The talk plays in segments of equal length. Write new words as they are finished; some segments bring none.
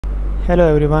Hello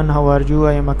everyone, how are you?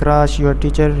 I am Akrash, your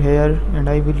teacher here, and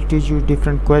I will teach you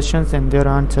different questions and their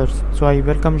answers. So I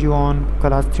welcome you on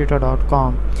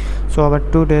classtheta.com. So our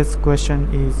today's question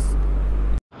is: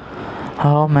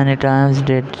 How many times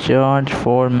did George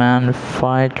Foreman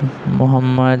fight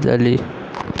Muhammad Ali?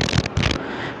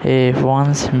 A.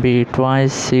 Once, B.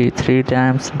 Twice, C. 3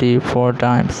 times, D. 4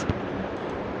 times.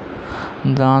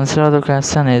 The answer of the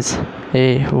question is A.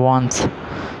 Once.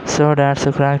 So that's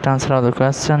the correct answer of the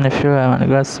question. If you have any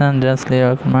question, just leave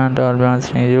a comment. I'll be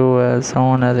answering you as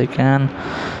soon as I can.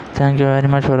 Thank you very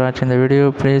much for watching the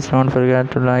video. Please don't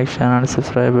forget to like, share and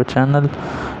subscribe our channel.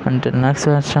 Until next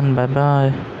question, bye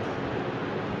bye.